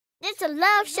It's a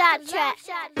love shot track.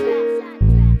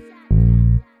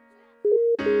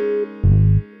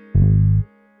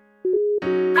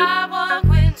 I walk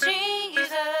with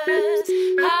Jesus.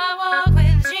 I walk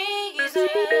with Jesus.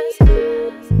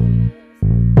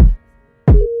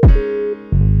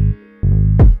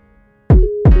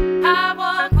 I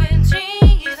walk with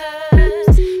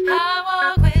Jesus. I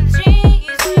walk with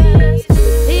Jesus.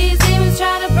 These demons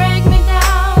try to break me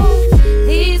down.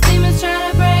 These demons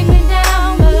try to break me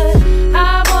down, but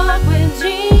I walk with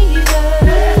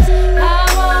Jesus. I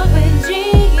walk with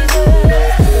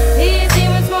Jesus. These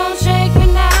demons won't shake me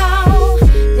now.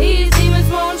 These demons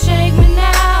won't shake me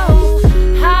now.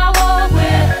 I walk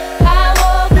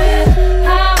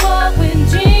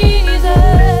with Jesus.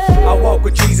 I walk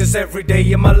with Jesus every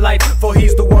day in my life, for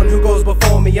he's the one who goes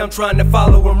before me. I'm trying to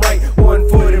follow him right, one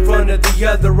foot in front of the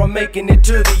other. I'm making it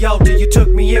to the altar. You took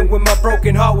me in when my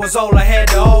broken heart was all I had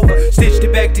to offer. Stitched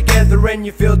it back together and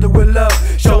you filled it with love.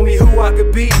 Show me who I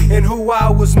could be and who I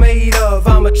was made of.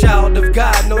 I'm a child of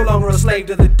God, no longer a slave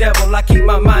to the devil. I keep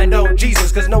my mind on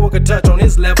Jesus, cause no one could touch on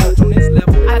his level.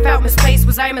 I felt misplaced,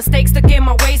 was I a mistake? Stuck in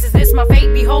my ways, is this my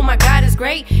fate? Behold, my God is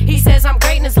great. He says I'm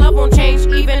great and his love won't change.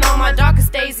 Even on my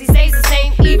darkest days, he stays the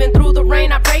same. Even through the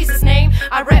rain, I praise his name.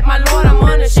 I rep my Lord, I'm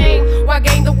unashamed. Why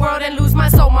gain the world and lose my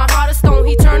soul? My heart is stone,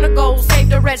 he turned to gold.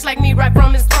 Saved a wretch like me right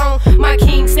from his throne. My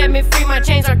king set me free, my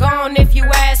chains are gone. If you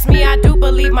ask me, I do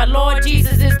believe my Lord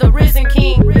Jesus is the risen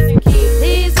king.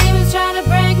 These demons try to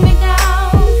break me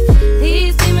down.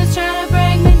 These demons try to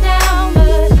break me down,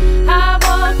 but I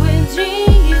walk with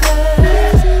Jesus.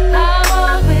 I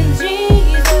walk with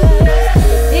Jesus.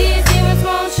 These demons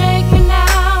won't shake me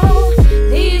now.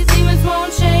 These demons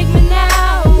won't shake me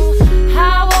now. I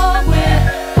walk with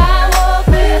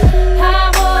Jesus. I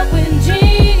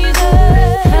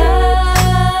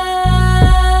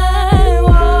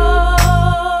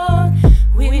walk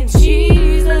with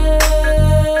Jesus.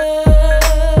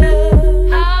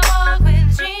 I walk with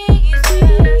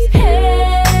Jesus.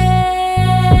 Hand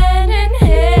in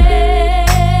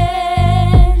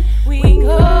hand we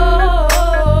go.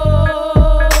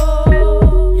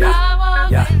 I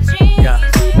walk with Jesus.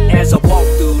 As I walk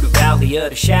through the valley of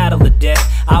the shadow of death,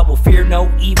 I will fear no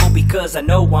evil because I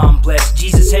know I'm blessed.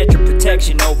 Jesus had your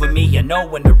protection over me, I know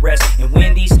when to rest. And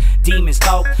when these demons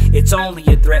talk, it's only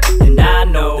a threat. And I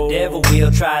know the devil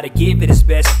will try to give it his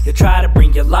best. He'll try to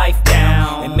bring your life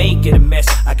down and make it a mess.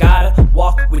 I gotta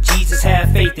walk with Jesus,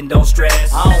 have faith and don't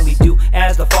stress. I only do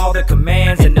as the Father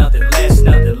commands and nothing less,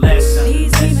 nothing less.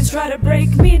 These demons try to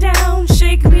break me down,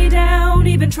 shake me down,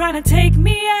 even trying to take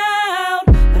me out.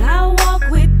 But I walk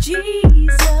with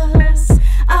Jesus.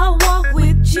 I walk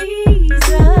with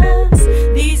Jesus.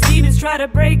 These demons try to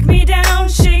break me down,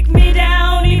 shake me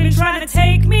down, even trying to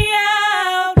take me